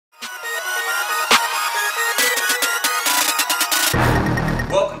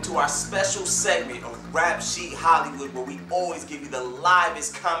to our special segment of Rap Sheet Hollywood, where we always give you the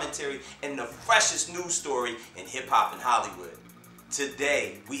livest commentary and the freshest news story in hip-hop and Hollywood.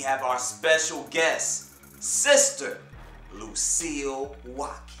 Today, we have our special guest, Sister Lucile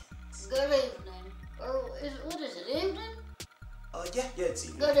Watkins. Good evening. What is it, evening? Yeah, it's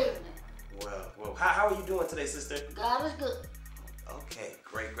evening. Good evening. Well, how are you doing today, sister? God is good. Okay,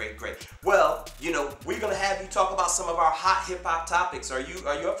 great. Well, we're gonna have you talk about some of our hot hip-hop topics. Are you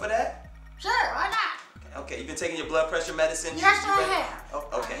up for that? Sure, why not? Okay, you've been taking your blood pressure medicine? Yes, I have.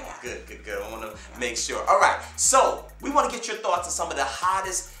 Oh, okay, good. I want to make sure. All right, so we want to get your thoughts on some of the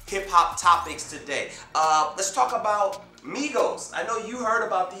hottest hip-hop topics today. Let's talk about Migos. I know you heard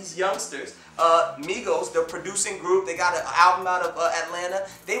about these youngsters. Migos, the producing group, they got an album out of Atlanta.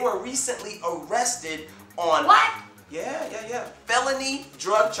 They were recently arrested on... What? Yeah. Felony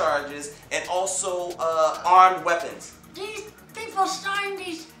drug charges and also armed weapons. These people sign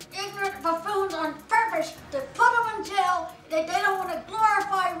these ignorant buffoons on purpose to put them in jail. They don't want to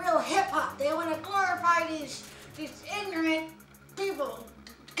glorify real hip-hop. They want to glorify these ignorant people,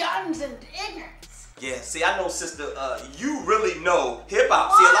 guns and ignorance. Yeah, see, I know, sister, you really know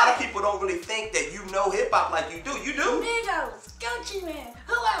hip-hop. See, a lot of people don't really think that you know hip-hop like you do. You do? Migos, Gucci Mane,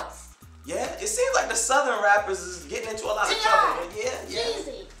 who else? Yeah, it seems like the southern rappers is getting into a lot of trouble. Yeah.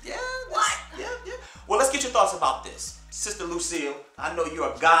 Jeezy. Yeah. What? Yeah. Well, let's get your thoughts about this. Sister Lucile, I know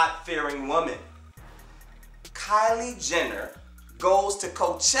you're a God-fearing woman. Kylie Jenner goes to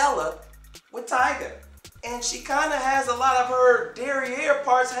Coachella with Tyga. And she kind of has a lot of her derriere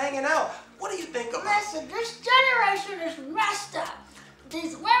parts hanging out. What do you think about it? Listen, this generation is messed up.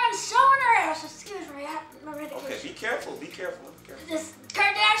 These women showing their ass. Excuse me, I have my medication. Okay, be careful. This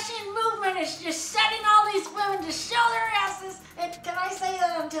Kardashian movement is just setting all these women to show their asses. And can I say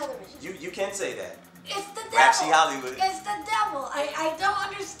that on television? You can say that. It's the devil. Rap Sheet Hollywood. It's the devil. I don't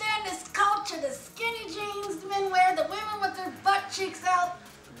understand this culture. The skinny jeans the men wear, the women with their butt cheeks out,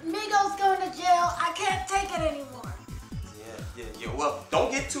 Migos going to jail. I can't take it anymore. Yeah. Well,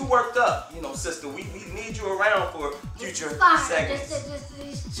 don't get too worked up, sister. We need you around for future segments.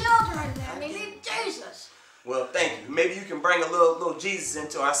 These children, man, they need Jesus. Well, thank you. Maybe you can bring a little Jesus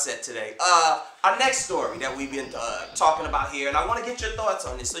into our set today. Our next story that we've been talking about here, and I want to get your thoughts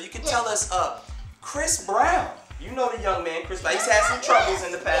on this. So you can tell us, Chris Brown. You know the young man, Chris Brown. He's had some troubles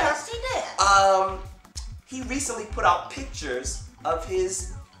in the past. Yes, he did. He recently put out pictures of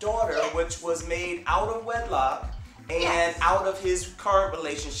his daughter, which was made out of wedlock and out of his current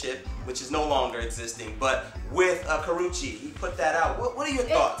relationship, which is no longer existing, but with Karuchi. He put that out. What are your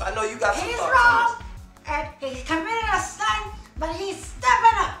thoughts? I know you got some thoughts on this. And he's committed a sin, but he's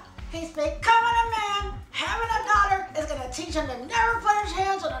stepping up. He's becoming a man. Having a daughter is going to teach him to never put his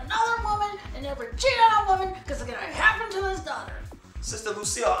hands on another woman and never cheat on a woman because it's going to happen to his daughter. Sister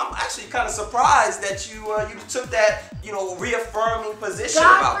Lucile, I'm actually kind of surprised that you took that, reaffirming position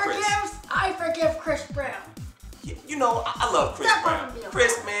about Chris. I forgive Chris Brown. I love Chris Brown.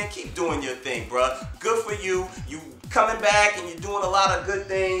 Chris, man, keep doing your thing, bruh. Good for you. You coming back and you're doing a lot of good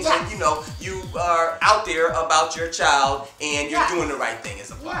things. Yes. And, you are out there about your child and you're doing the right thing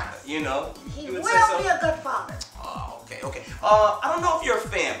as a father. He will be a good father. Oh, okay. I don't know if you're a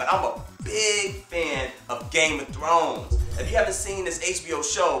fan, but I'm a big fan of Game of Thrones. If you haven't seen this HBO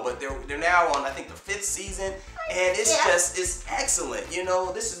show, but they're now on, I think, the 5th season, and it's excellent.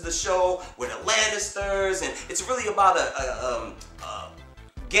 This is the show with the Lannisters, and it's really about a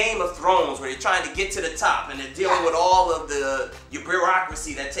Game of Thrones where they're trying to get to the top, and they're dealing with all of your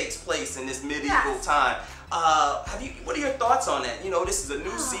bureaucracy that takes place in this medieval time. What are your thoughts on that? This is a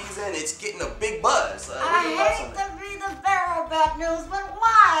new season. It's getting a big buzz. I hate to be the bearer of bad news, but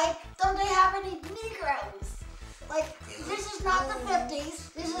why don't they have any Negroes? This is not the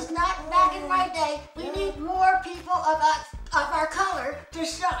 50s. This is not back in my day. We need more people of our color to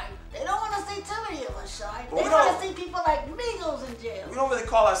shine. They don't want to see too many of us shine. They want to see people like Migos in jail. We don't really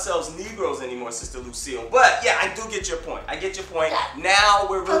call ourselves Negroes anymore, Sister Lucile. But yeah, I do get your point. Now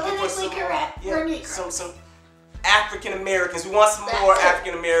we're looking for some African Americans. We want some more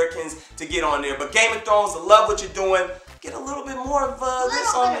African Americans to get on there. But Game of Thrones, I love what you're doing. Get a little bit more of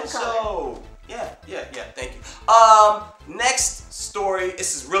this on the show. Yeah, thank you. Next story,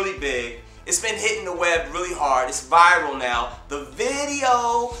 this is really big. It's been hitting the web really hard. It's viral now. The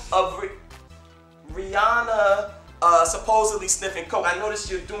video of Rihanna supposedly sniffing coke. I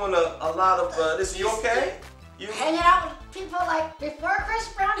noticed you're doing a lot of this. You okay? Hanging out with people like before Chris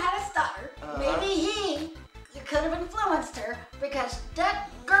Brown had his daughter. Maybe he could have influenced her because that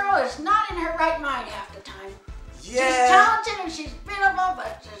girl is not in her right mind half the time. She's talented and she's beautiful,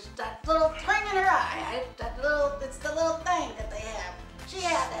 but just that little thing in her eye. It's the little thing that they have. She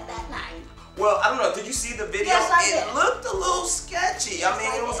had that. Well, I don't know. Did you see the video? Yes, I did. It looked a little sketchy. Yes, I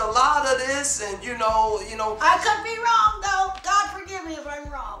mean, it was did. a lot of this, and you know. I could be wrong, though. God forgive me if I'm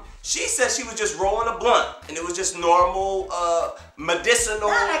wrong. She said she was just rolling a blunt, and it was just normal medicinal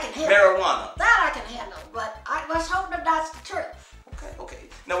That I can handle. marijuana. That I can handle, but I was hoping that's the truth. Okay.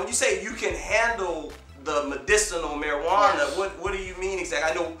 Now, when you say you can handle the medicinal marijuana, Yes. what do you mean exactly?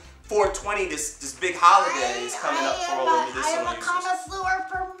 I know 420, this big holiday is coming up for all the I medicinal am a users. connoisseur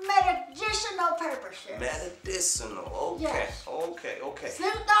for medicinal purposes. Medicinal. Okay. Yes. Okay.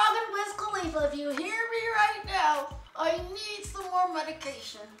 Snoop Dogg and Wiz Khalifa, if you hear me right now, I need some more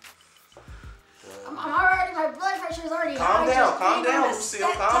medication. I'm already, my blood pressure is already Calm high. down,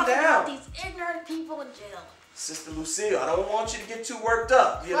 Lucille, calm down. These ignorant people in jail. Sister Lucille, I don't want you to get too worked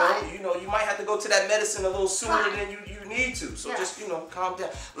up. You know, you might have to go to that medicine a little sooner than you need to. So just, calm down.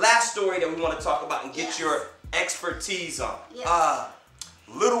 Last story that we want to talk about and get your expertise on. Yes.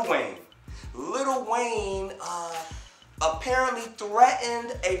 Lil Wayne. Lil Wayne apparently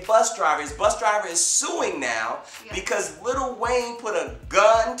threatened a bus driver. His bus driver is suing now because Lil Wayne put a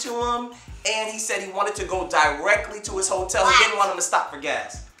gun to him and he said he wanted to go directly to his hotel. He didn't want him to stop for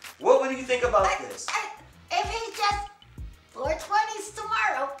gas. What do you think about this? If he just 420's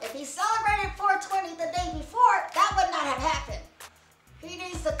tomorrow, if he celebrated 420 the day before, that would not have happened. He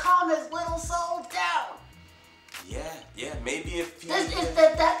needs to calm his little soul down. Yeah, maybe if he... This is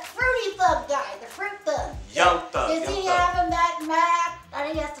that fruity thug guy, the fruit thug. Young thug. Is he having that mad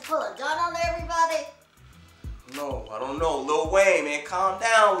that he has to pull a gun on everybody? No, I don't know. Lil Wayne, man, calm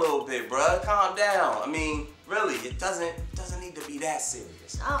down a little bit, bruh. Calm down. I mean, really, it doesn't need to be that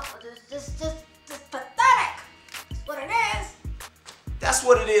serious. Oh, just pathetic. That's what it is. That's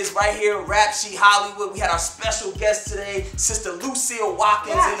what it is right here in Rap Sheet Hollywood. We had our special guest today, Sister Lucile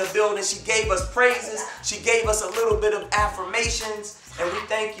Watkins in the building. She gave us praises. She gave us a little bit of affirmations. And we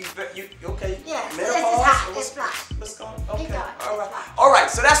thank you. You okay? Yes, Menopause? What's going? Keep Okay. going. All right.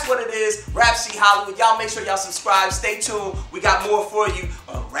 So that's what it is. Rap Sheet Hollywood. Y'all make sure y'all subscribe. Stay tuned. We got more for you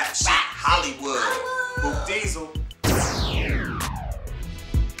on Rap Sheet Hollywood. Pook Diesel.